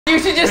You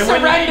should just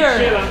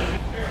surrender.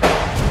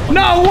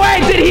 No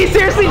way! Did he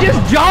seriously just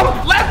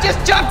jump? Lev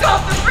just jumped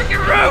off the freaking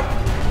roof!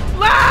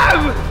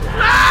 Lev!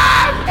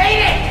 Lev!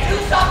 Aiden, do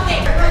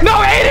something! No,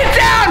 Aiden's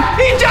down!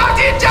 He jumped!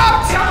 He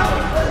jumped!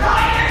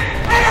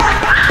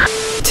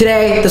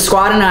 Today, the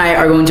squad and I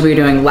are going to be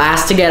doing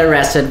last to get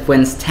arrested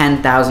wins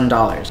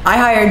 $10,000. I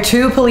hired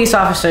 2 police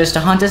officers to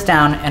hunt us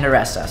down and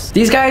arrest us.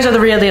 These guys are the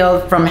real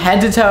deal, from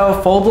head to toe,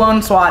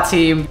 full-blown SWAT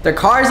team. Their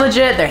car's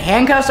legit, their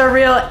handcuffs are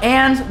real,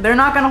 and they're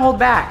not gonna hold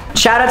back.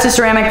 Shout out to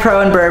Ceramic Pro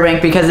in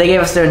Burbank because they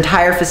gave us their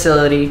entire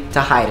facility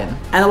to hide in.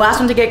 And the last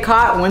one to get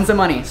caught wins the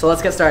money, so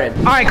let's get started.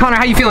 All right, Connor,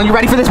 how you feeling? You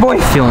ready for this, boy?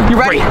 Feeling You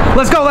ready? great.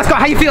 Let's go, let's go.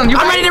 How you feeling?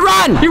 I'm ready to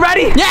run. You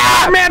ready?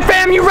 Yeah! Man,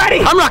 fam, you ready?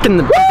 I'm rocking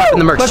the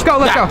merch. Let's go,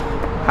 let's go.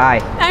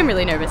 Hi. I'm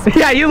really nervous.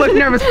 Yeah, you look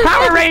nervous.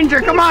 Power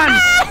Ranger, come on.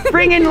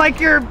 Bring in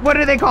like your, what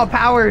are they called?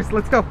 Powers.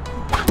 Let's go.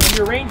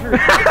 Your Ranger.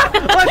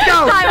 Let's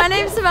go. Hi, my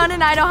name's Simone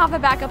and I don't have a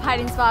backup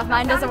hiding spot if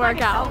mine doesn't work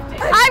out.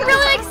 I'm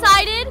really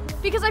excited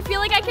because I feel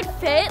like I could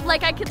fit,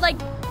 like I could like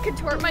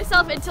contort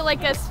myself into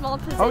like a small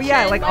position. Oh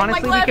yeah, like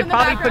honestly we could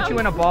probably put you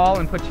in a ball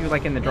and put you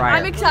like in the dryer.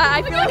 I'm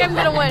excited. I feel like I'm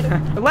gonna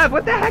win. Lev,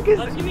 what the heck is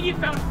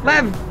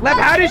Lev,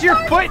 how does your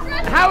foot,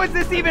 how is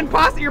this even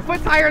possible? Your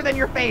foot's higher than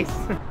your face.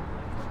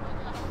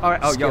 All right,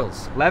 oh,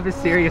 Skills. yo, Lev is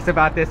serious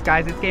about this,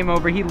 guys. It's game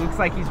over. He looks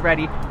like he's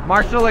ready.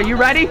 Marshall, are you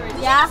ready?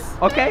 Yeah.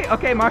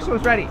 Okay, Marshall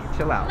is ready.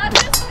 Chill out.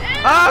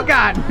 Oh,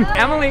 God.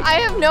 Emily. I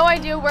have no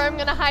idea where I'm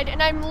gonna hide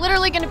and I'm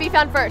literally gonna be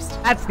found first.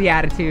 That's the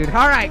attitude.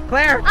 All right,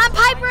 Claire.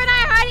 Piper and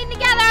I are hiding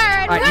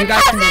together. All right, you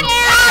guys can do it.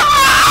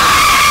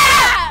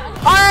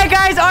 All right,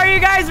 guys, are you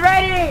guys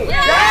ready?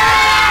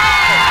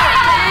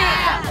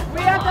 Yeah! We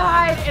have to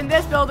hide in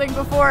this building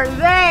before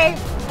they...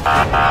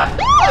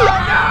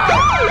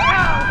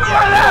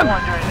 For them!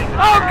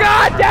 Oh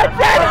God, that's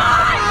it!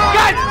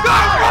 Guys, go!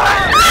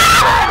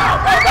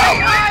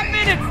 5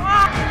 minutes!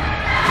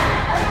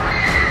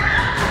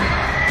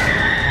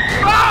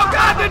 Oh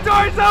God, the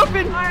door's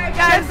open! Alright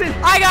guys, Jentzen.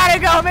 I gotta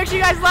go. Make sure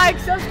you guys like,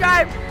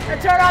 subscribe,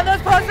 and turn on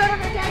those post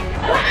notifications.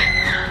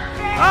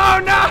 Oh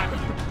no!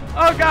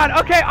 Oh God,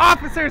 okay,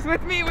 officers,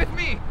 with me, with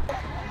me!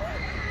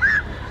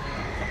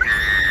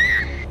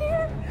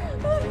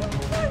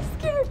 I'm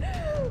scared.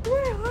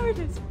 My heart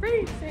is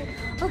racing.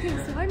 Okay,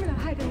 so I'm gonna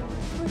hide in.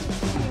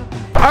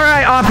 All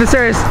right,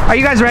 officers, are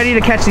you guys ready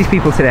to catch these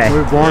people today?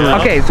 We're born up.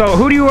 Okay, so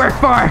who do you work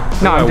for?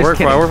 No, I'm just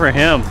kidding. I work for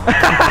him.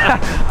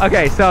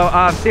 Okay, so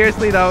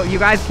seriously though, you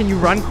guys, can you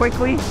run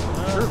quickly?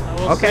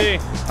 We'll see.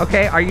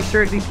 Okay, are you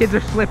sure? These kids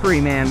are slippery,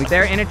 man.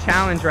 They're in a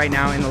challenge right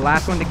now, and the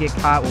last one to get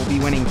caught will be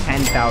winning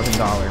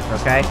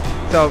 $10,000, okay?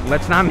 So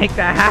let's not make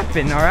that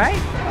happen, all right?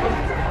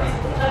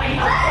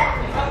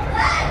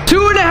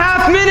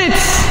 2.5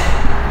 minutes!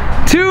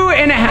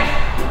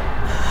 2.5.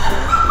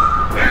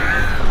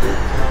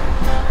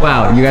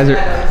 Wow, you guys are,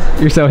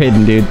 you're so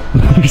hidden, dude.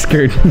 You're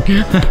scared.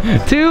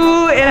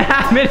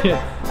 2.5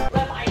 minutes.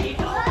 Oh my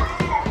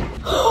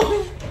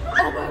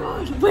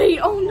god. Wait,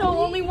 oh no,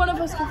 only one of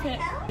us can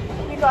fit.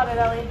 You got it,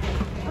 Ellie.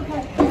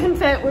 Okay, we can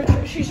fit.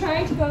 She's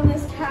trying to go in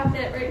this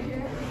cabinet right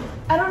here.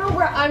 I don't know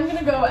where I'm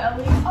gonna go,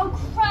 Ellie. Oh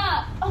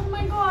crap. Oh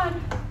my god.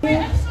 Wait,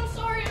 I'm so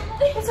sorry,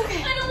 Emily. It's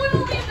okay. I don't want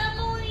to leave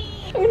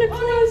Emily. I'm gonna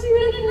close you.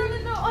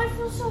 No, I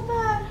feel so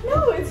bad.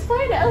 No, it's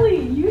fine,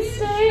 Ellie. You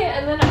stay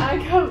and then I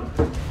go.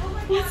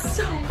 It's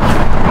so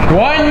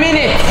 1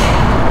 minute.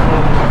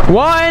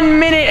 1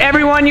 minute,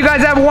 everyone. You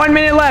guys have 1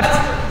 minute left.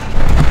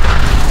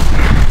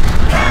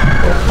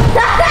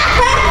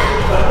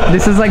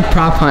 This is like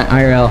prop hunt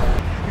IRL.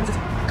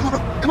 Come on,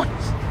 bro. Come on.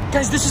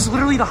 Guys, this is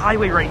literally the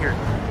highway right here.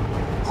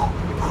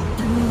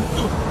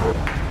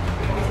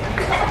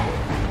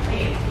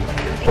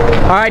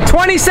 All right,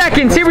 20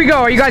 seconds. Here we go.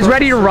 Are you guys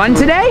ready to run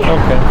today?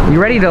 Okay. You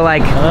ready to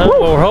like?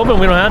 Well, we're hoping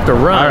we don't have to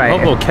run. All right. I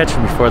hope we'll catch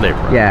them before they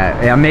run.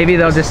 Yeah, maybe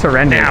they'll just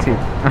surrender too.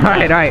 All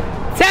right.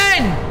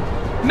 10,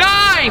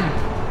 9,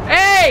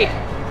 8,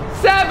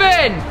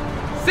 7,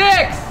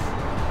 6,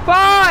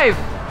 5,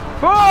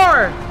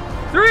 4,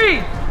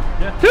 3,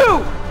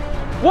 2,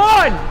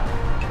 1.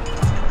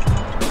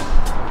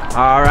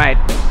 All right.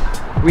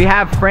 We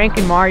have Frank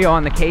and Mario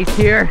on the case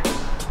here.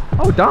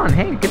 Oh, Don,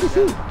 hey, good to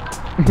see you.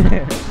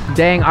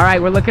 Dang, all right,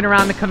 we're looking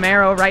around the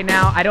Camaro right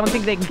now. I don't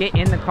think they can get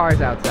in the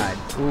cars outside.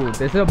 Ooh,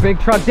 this is a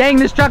big truck. Dang,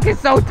 this truck is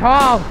so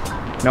tall.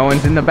 No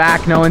one's in the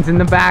back, no one's in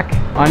the back.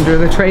 Under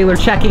the trailer,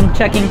 checking.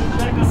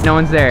 No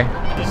one's there.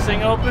 This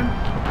thing open?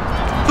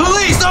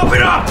 Police,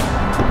 open up!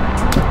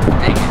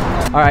 Dang it.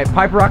 All right,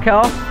 Piper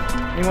Raquel,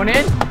 anyone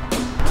in?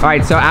 All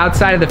right, so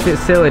outside of the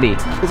facility.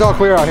 It's all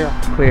clear out here.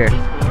 Clear.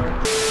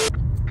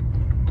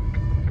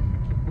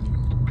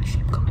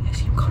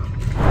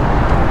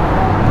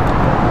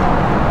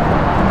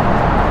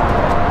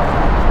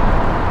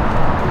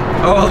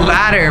 Oh,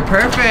 ladder,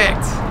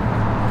 perfect.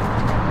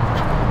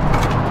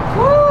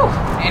 Woo!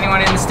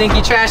 Anyone in the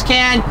stinky trash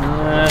can?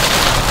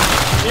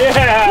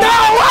 Yeah!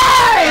 No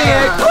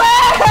way!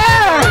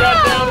 Claire!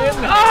 Got down in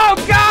there. Oh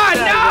God,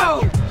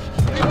 no!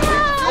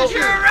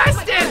 You're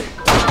arrested!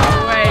 No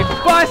way,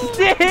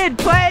 busted,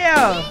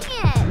 player!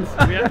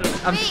 Dang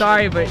it. I'm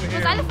sorry, but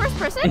Was I the first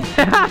person?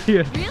 yeah.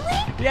 Really?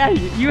 Yeah,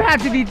 you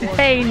have to be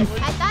detained. I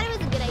thought it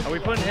was a good idea. Are we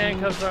putting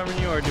handcuffs on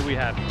you, or do we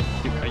have to?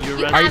 Are you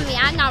You ready? have me,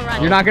 I'm not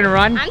running. You're not gonna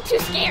run? I'm too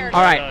scared.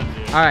 All right,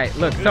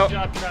 look, Good so.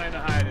 job trying to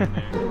hide in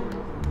there.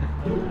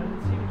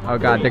 Oh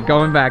God, they're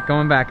going back.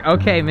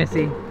 Okay,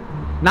 Missy.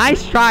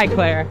 Nice try,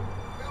 Claire.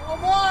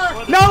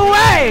 No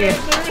way!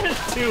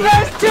 There's 2 of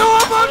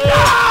them!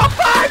 No,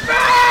 Piper!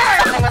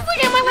 I was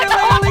looking at my You're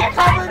lips. literally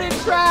covered in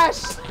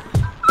trash.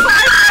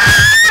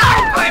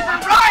 Piper,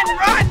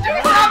 run, do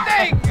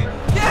something!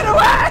 Get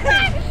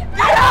away!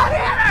 Get out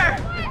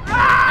here!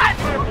 Run!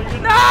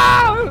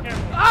 No!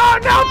 Oh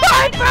no,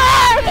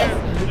 Piper!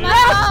 My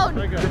phone.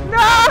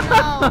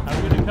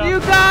 No! You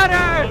got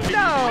her!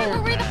 No!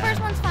 We're the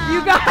first ones found.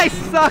 You guys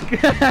suck!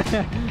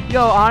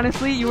 Yo,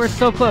 honestly, you were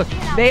so close.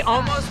 They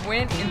almost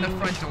went in the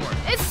front door.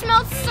 It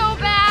smells so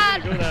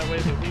bad. Go that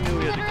way, but we knew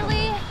we had to go.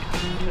 Literally,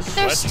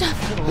 there's stuff.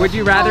 Would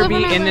you rather All be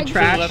over my in the legs.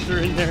 trash? Left her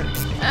in there.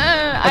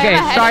 Okay,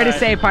 sorry to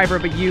say, Piper,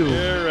 but you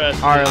You're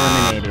arrested. are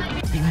eliminated.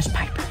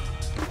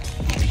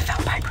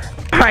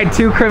 All right,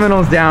 2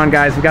 criminals down,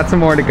 guys. We got some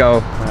more to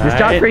go. This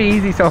job's right. pretty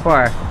easy so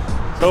far. So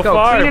Let's go,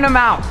 far, cleaning them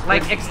out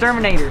like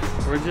exterminators.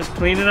 we're just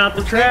cleaning out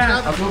the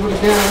trash.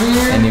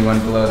 Anyone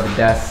below the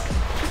desk?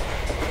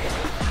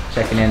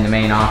 Checking in the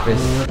main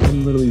office.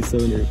 I'm literally so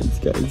nervous,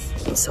 guys.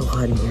 It's so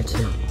hot in here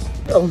too.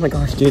 Oh my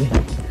gosh, dude.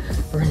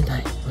 We're gonna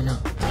die. Oh no.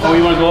 Oh,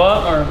 you want to go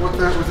up or? What's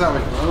that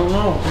way? I don't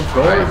know.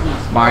 All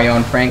right, Mario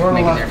and Frank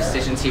making their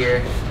decisions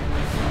here.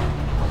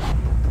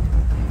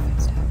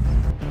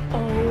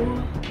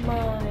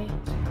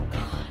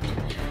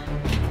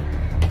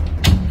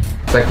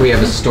 Looks like we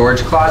have a storage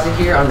closet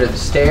here under the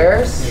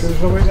stairs.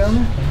 There's no way down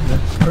there?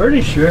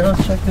 Pretty sure.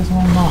 Let's check this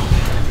one off.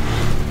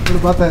 What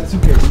about that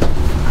suitcase?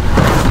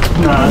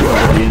 Nah, there's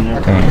nobody in there.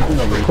 Okay. There's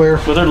nobody. Clear.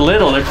 Well, they're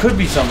little. There could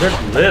be some. They're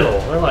little.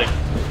 They're like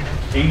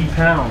 80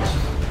 pounds.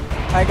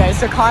 Alright guys,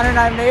 so Connor and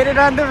I made it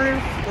on the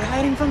roof. We're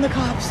hiding from the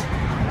cops.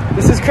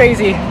 This is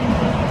crazy.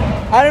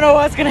 I don't know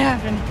what's gonna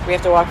happen. We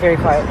have to walk very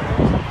quietly.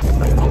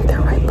 Oh,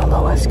 they're right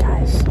below us,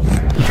 guys.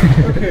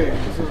 Okay.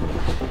 So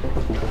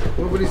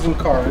nobody's in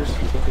cars.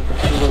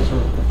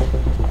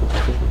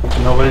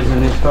 Nobody's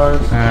in these cars.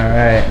 All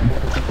right.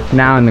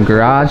 Now in the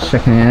garage,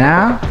 checking it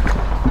out.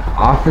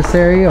 Office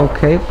area,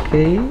 okay.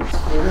 Yeah.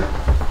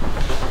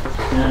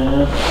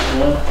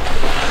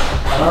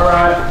 All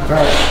right.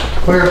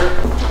 Clear.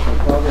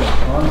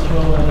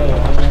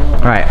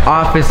 All right,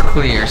 office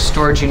clear,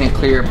 storage unit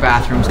clear,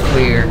 bathrooms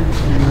clear.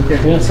 We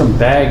had some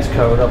bags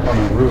covered up on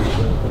the roof.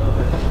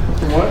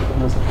 What?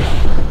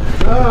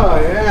 Oh,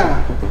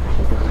 yeah.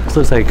 This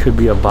looks like it could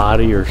be a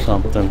body or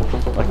something.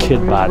 A kid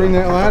Bring body.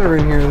 that ladder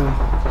in here then.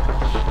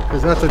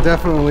 Because that's a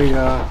definitely,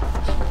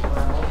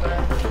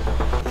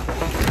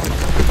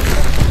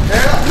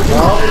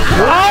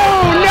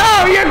 Oh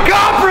no, you're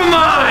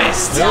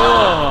compromised!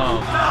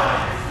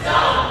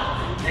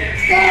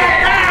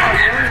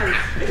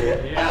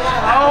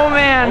 Oh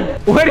man,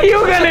 what are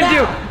you gonna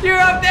do? You're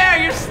up there,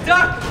 you're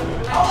stuck.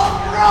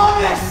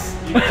 Promise!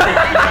 You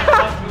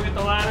get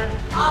the ladder?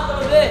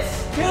 I'll do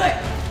this. Do it.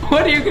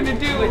 What are you gonna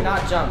do?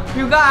 Not jump.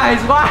 You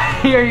guys, why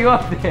are you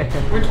up there?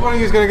 which one of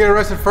you is going to get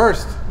arrested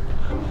first?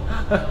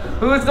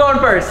 Who's going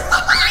first?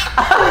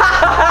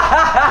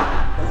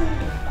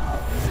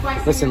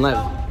 Listen, Lev.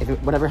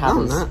 Whatever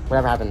happens,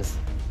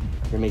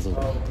 you're amazing.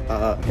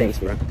 Thanks,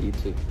 bro. You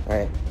too. All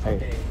right.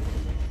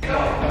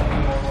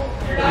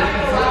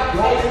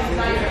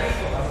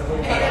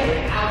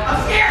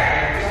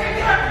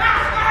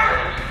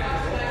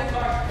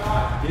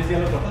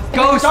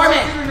 Go, Storm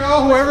You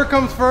know, whoever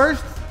comes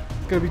first is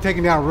going to be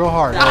taken down real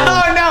hard.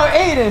 Oh no,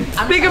 Aiden!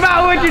 Think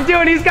about what you're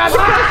doing. He's got the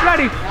cuffs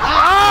ready.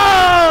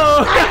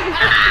 Oh!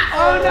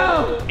 Oh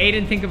no!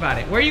 Aiden, think about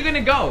it. Where are you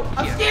gonna go?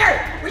 I'm scared.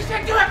 We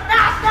should do it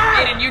faster.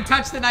 Aiden, you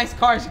touch the nice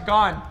cars. You're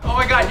gone. Oh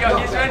my God, yo,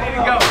 he's ready to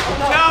go.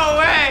 No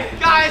way,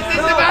 guys!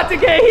 This is about to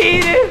get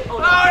heated. Oh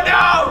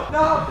no!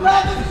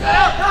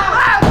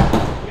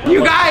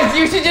 You guys,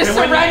 you should just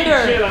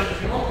surrender.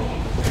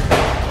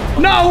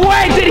 No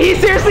way! Did he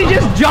seriously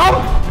just jump?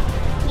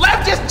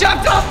 Lev just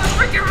jumped off the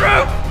freaking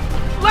roof!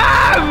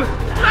 Lev!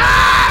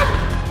 Lev!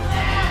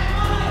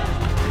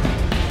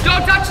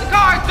 Don't touch the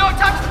cars! Don't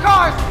touch the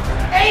cars!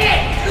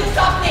 Aiden, do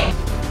something.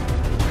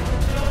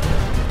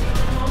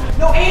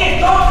 No, Aiden,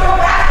 don't go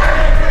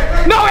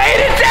faster. No,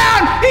 Aiden's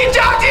down! He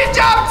jumped! He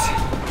jumped!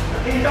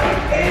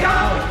 Aiden,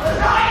 don't. Let's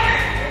go, Aiden.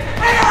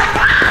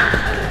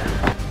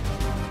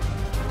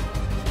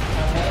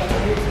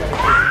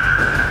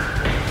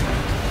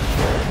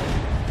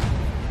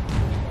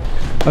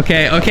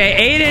 Okay,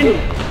 Aiden!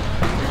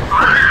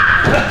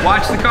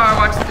 Watch the car,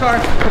 watch the car.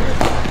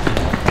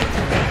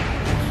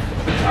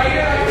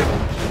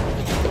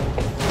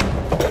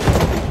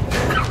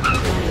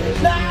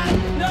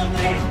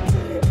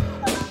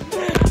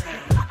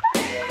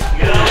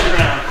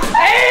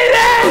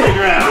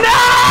 Aiden! No!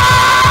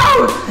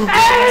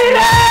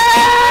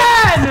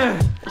 Aiden!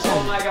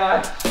 Oh my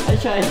God. I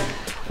tried.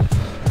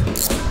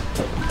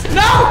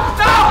 No!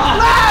 No!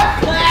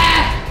 Left!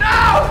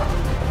 No!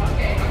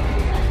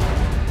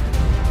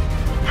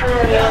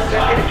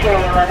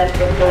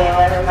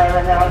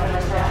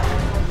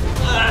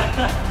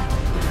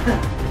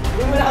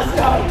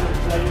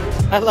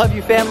 I love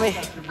you, family.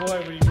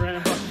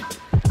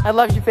 I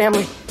love you,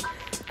 family.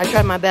 I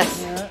tried my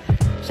best.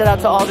 Shout out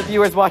to all the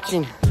viewers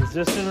watching.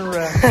 Resisting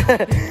arrest.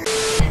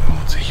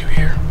 I'll see you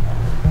here.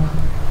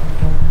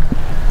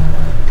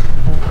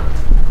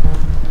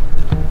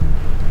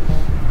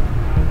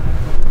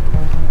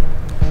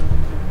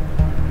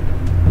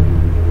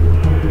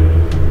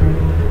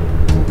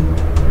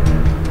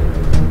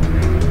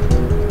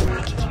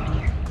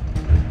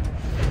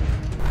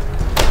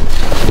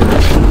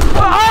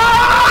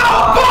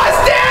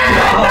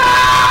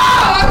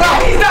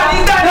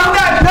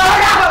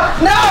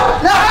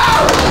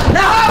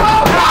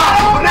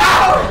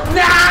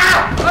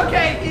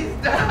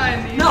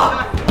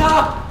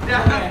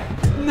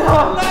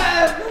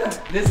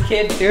 This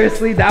kid,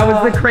 seriously, that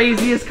was the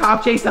craziest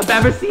cop chase I've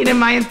ever seen in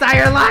my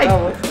entire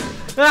life.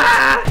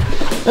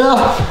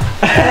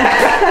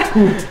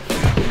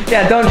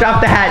 Yeah, don't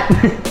drop the hat.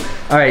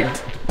 All right,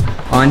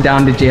 on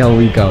down to jail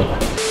we go.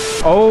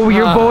 Oh,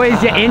 your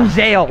boys, you're in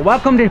jail.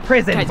 Welcome to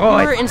prison, Guys, boys.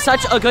 we were in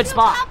such a good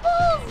spot.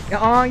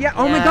 Yeah.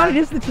 Oh my God, it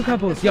is the two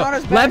couples. Yo, not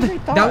as bad as Lev, we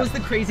thought. that was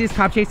the craziest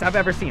cop chase I've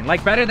ever seen.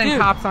 Like better than Dude.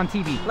 cops on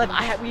TV. Lev,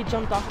 we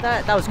jumped off of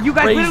that. That was You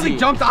guys crazy. literally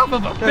jumped off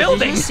of a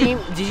building.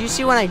 Did you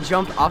see when I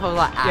jumped off of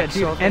that Yeah,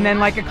 actual dude. thing? And then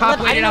like a cop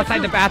Lev, I waited didn't know outside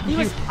if the you- bathroom. he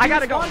was- I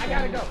gotta go.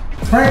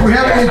 Frank, we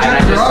haven't even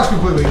checked the garage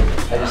completely. I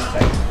just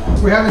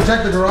texted. We haven't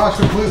checked the garage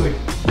completely.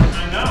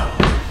 I know.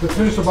 Let's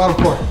finish the bottom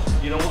floor.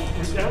 You know what?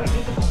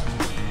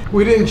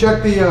 We didn't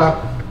check the,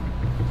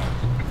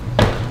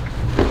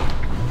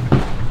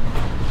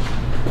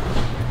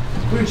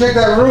 we didn't check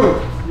that room.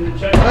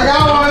 I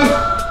got one!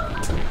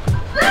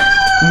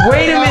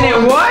 Wait a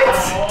minute, what?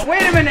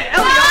 Wait a minute,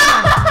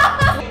 Eliana!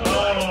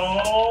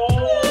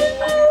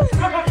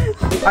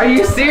 Are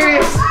you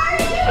serious?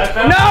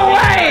 No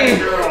way!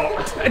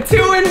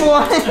 2 in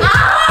 1.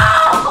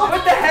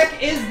 What the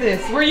heck is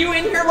this? Were you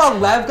in here while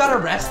Lev got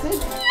arrested?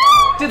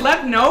 Did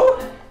Lev know?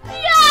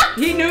 Yeah!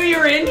 He knew you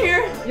were in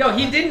here? Yo,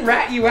 he didn't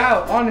rat you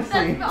out,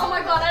 honestly. Oh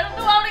my God, I don't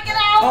know how to get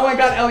out. Oh my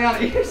God, Eliana,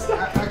 you're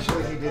stuck.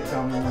 Actually, he did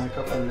tell me when a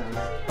couple of them.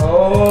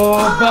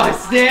 Oh,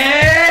 busted!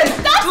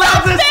 That's Lev's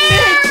not a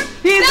fair! snitch!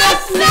 He's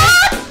That's a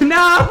snitch!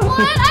 No!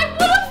 What? I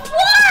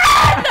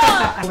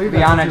would have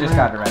won! Rihanna just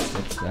got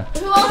arrested, so.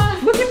 Who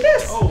else? Look at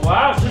this! Oh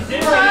wow, she did bring it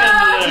in there. I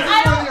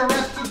don't- The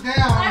arrest took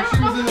down, and she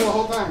was in there the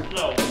whole time.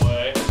 No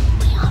way.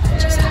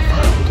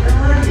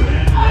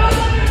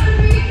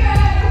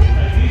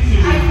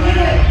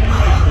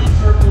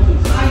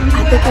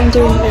 I think I'm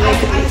doing really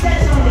good.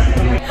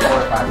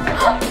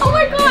 Oh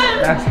my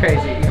God! That's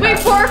crazy. Wait,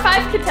 4 or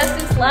 5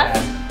 contestants left?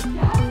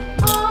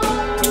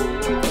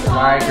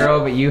 Alright, girl,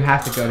 but you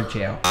have to go to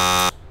jail.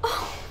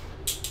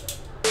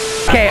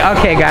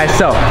 Okay, guys,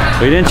 so.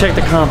 We didn't check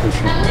the conference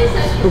room.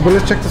 Oh, but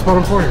let's check this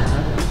bottom floor here.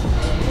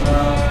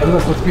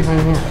 Look, what's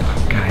behind here?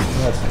 Guys.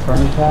 The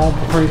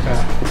furry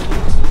pad.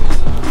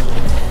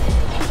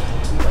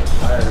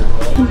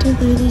 Hunter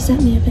literally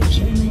sent me a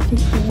picture and I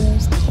think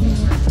realized, I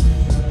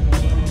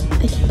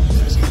can't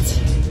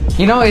believe it.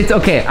 You know, it's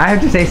okay. I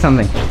have to say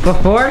something.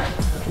 Before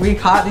we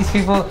caught these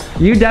people,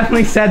 you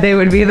definitely said they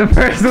would be the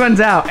first ones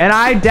out, and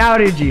I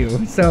doubted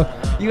you. So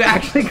you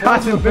actually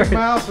caught them first.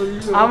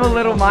 I'm a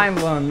little mind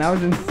blown. That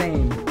was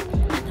insane. I'm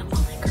the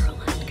only girl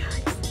left,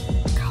 guys.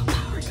 Girl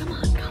power, come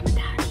on, comment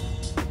that.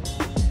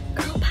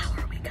 Girl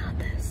power, we got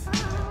this.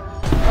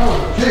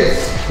 Oh,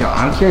 jeez. Yo,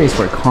 I'm curious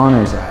where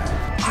Connor's at.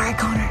 All right,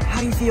 Connor, how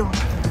do you feel?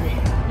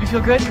 You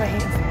feel good? My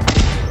hands.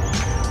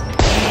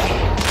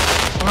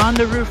 We're on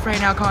the roof right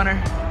now,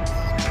 Connor.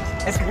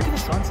 Look at the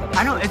sunset.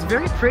 I know, it's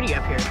very pretty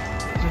up here.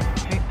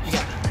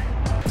 Yeah.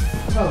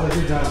 Oh, look,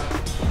 you're done.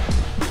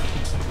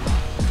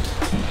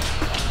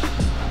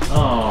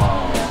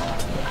 Oh.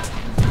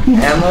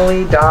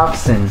 Emily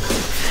Dobson.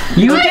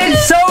 You did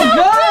so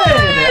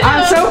good!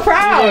 I'm so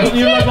proud!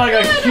 You look like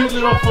a cute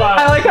little flower.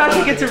 I like how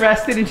she gets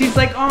arrested and she's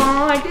like, oh,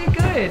 I did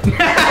good.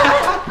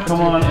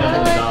 Come on,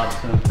 Emily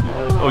Dobson.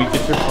 Oh, you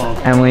get your phone.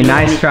 Emily,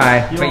 nice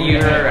try, but you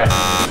were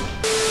arrested.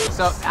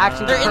 So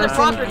actually, they're in the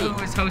property. Who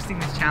was hosting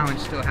this challenge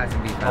still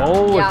hasn't been found.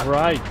 Oh, Yeah. it's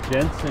right,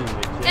 Jentzen.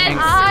 And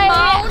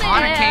Connor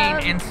Simone Kane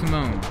and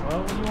Simone. Well,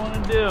 what do you want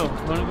to do?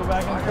 Want to go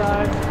back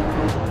inside?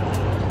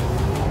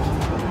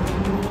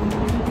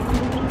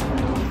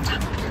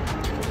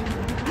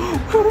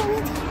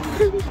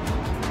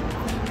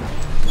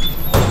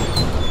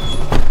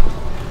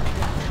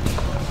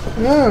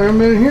 No, I haven't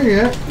been in here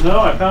yet. No,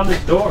 I found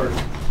this door.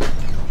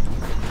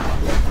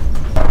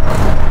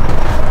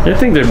 I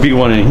think there'd be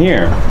one in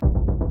here.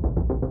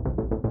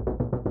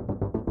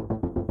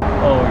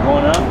 Oh, we're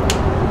going up?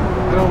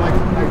 I don't like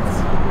heights.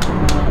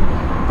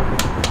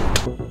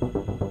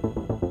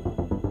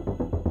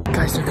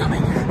 Guys, they're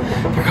coming.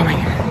 They're coming.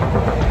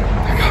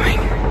 They're coming.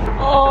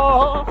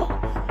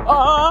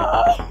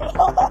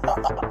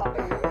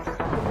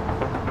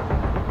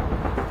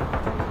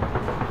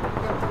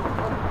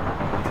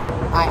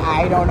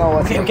 I don't know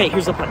what's okay,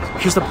 here's the plan.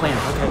 Here's the plan,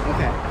 okay?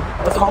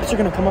 The cops are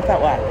gonna come up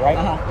that ladder, right?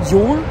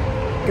 You're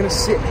gonna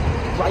sit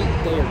right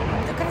there.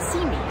 They're gonna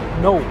see me.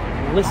 No,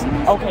 listen.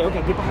 Okay,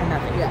 get behind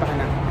that thing. Get behind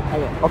that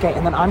thing. Okay,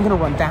 and then I'm gonna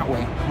run that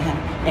way.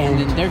 And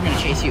then they're gonna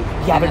chase you.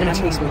 Yeah, they're gonna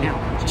chase me now.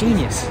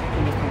 Genius.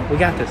 We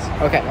got this.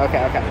 Okay.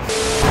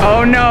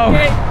 Oh no!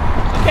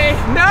 Okay.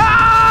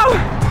 No!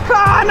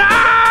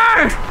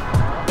 Connor!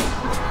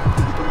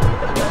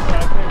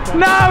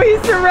 No, he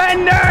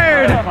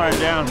surrendered! Climb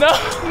down. No,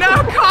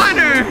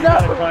 Connor!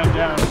 Gotta climb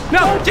down.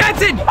 No,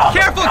 Jentzen!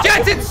 Careful,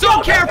 Jentzen!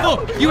 So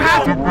careful! You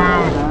have to.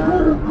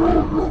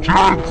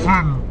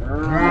 Jentzen!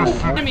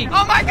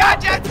 Oh my God,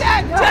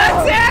 Jentzen!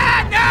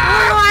 Jentzen! No!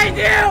 What do I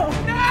do?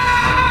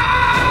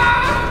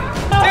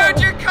 No!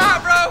 Dude, you're caught,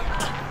 bro!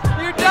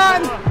 You're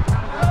done!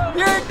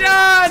 You're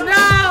done!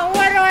 No!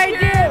 What do I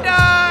do? You're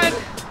done!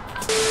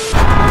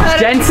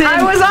 Jentzen!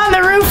 I was on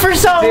the roof for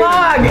so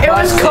long. It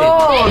was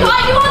cold. They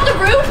got you on the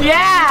roof?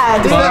 Yeah.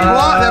 Dude,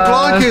 that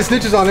blonde kid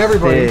snitches on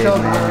everybody. He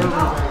tells me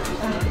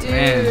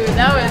Dude,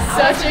 that was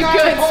such a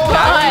good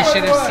spot.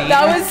 should have seen.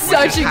 That was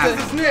such a good.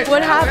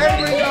 What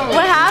happened?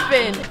 What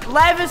happened?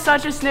 Lev is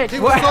such a snitch. he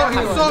was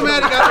so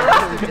mad he got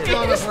arrested. He's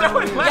telling us where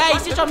he is. Yeah, he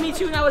snitched on me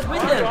too, and I was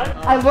with him.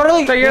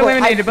 So you're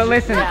eliminated, but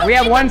listen, we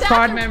have one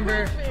squad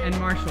member and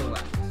Marshall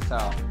left.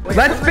 So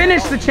let's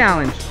finish the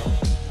challenge.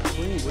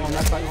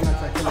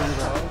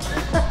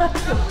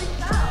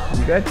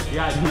 You good?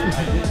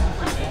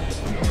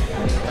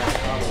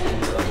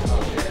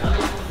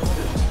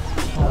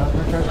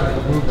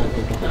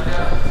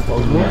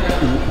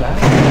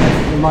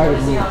 It might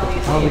have moved.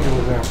 I don't think it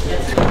was there.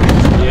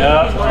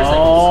 Yep.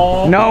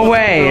 Oh. No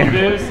way.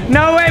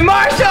 No way,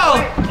 Marshall!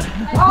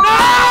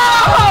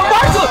 No!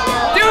 Marshall!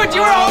 Dude,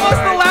 you were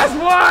almost the last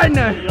one!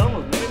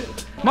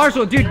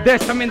 Marshall, dude,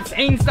 there's some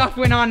insane stuff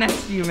went on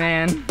next to you,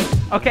 man.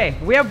 Okay,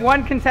 we have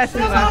one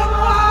contestant left.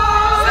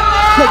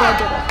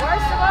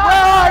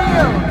 Where are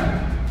you?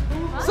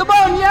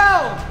 Simone,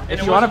 yo!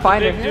 If you want to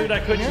find her, Dude, I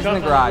couldn't she's in the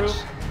garage.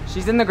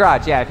 She's in the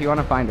garage, yeah, if you want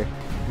to find her.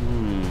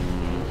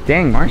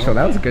 Dang, Marshall,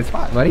 that was a good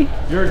spot, buddy.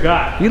 You're a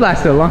guy. You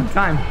lasted a long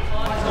time.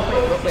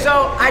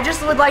 So I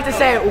just would like to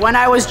say, when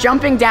I was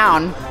jumping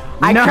down,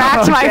 I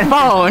cracked my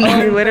phone.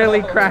 You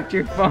literally cracked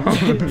your phone.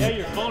 Yeah,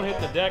 your phone hit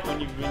the deck when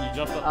you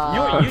jumped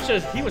up.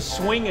 He was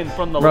swinging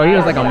from the Bro, he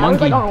was like a I was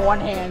monkey. like on one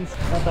hand.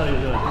 I thought he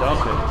was gonna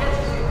dump it.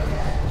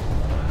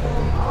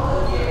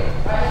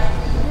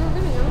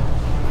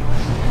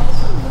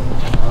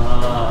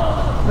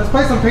 Let's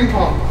play some ping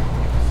pong.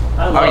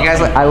 Oh, you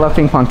guys, I love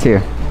ping pong too.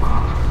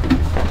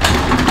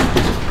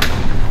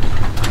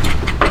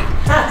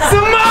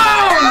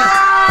 Simone!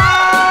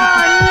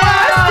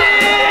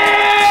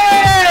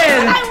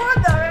 Justin! I won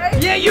though, right?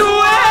 Yeah, you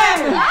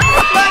win!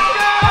 Let's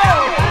go!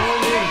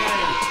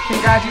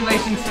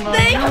 Congratulations, Simone.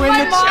 Thank You you, win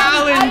my the mom.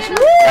 challenge.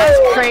 That's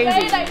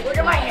crazy. Look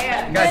at my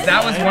hand. Guys,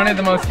 that was one of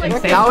the most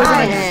insane That was an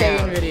times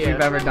insane video. we've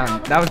ever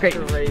done. That was great.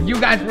 You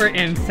guys were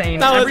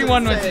insane.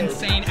 Everyone was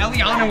insane.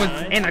 Eliana was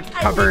in a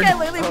cupboard. I think I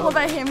literally pulled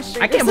my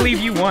hamstring. I can't believe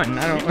you won.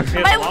 I don't. My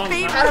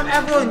feet. Out of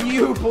everyone,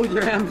 you pulled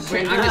your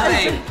hamstring. I'm just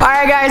saying. All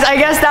right, guys. I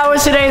guess that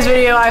was today's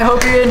video. I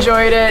hope you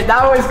enjoyed it.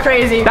 That was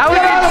crazy. That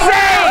was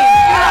insane!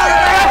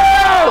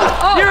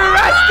 You're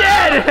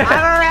arrested!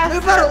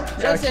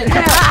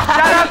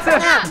 Shout out to.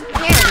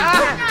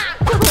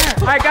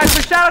 All right, guys.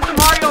 So shout out to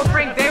Mario and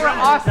Frank. They were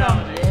awesome.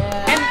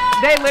 And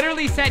they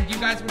literally said you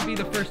guys would be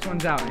the first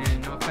ones out.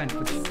 And no offense,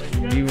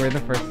 but you were the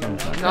first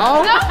ones out.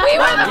 No, we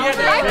were the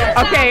first.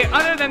 Okay,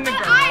 other than the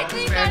girls. I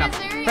think Fair that enough. is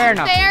very Fair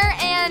enough. unfair,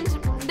 and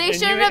they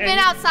shouldn't have been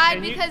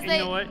outside because they.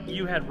 You know what?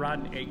 You had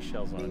rotten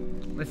eggshells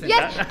on. Listen.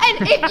 Yes,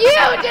 and if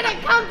you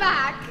didn't come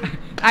back.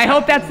 I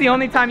hope that's the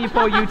only time you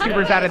pull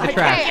YouTubers out of the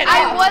trash. Okay,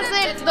 I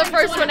wasn't the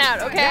first one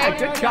out, okay?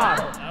 Good job.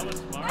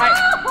 Alright,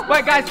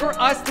 but guys, for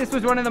us, this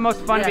was one of the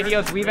most fun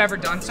videos we've ever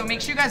done. So make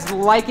sure you guys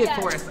like it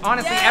for us.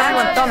 Honestly,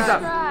 everyone, thumbs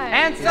up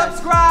and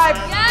subscribe.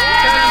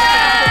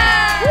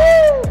 Yes!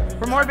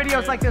 For more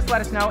videos like this, let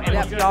us know. And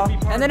we'll see y'all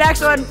And the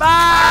next one.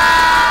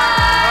 Bye.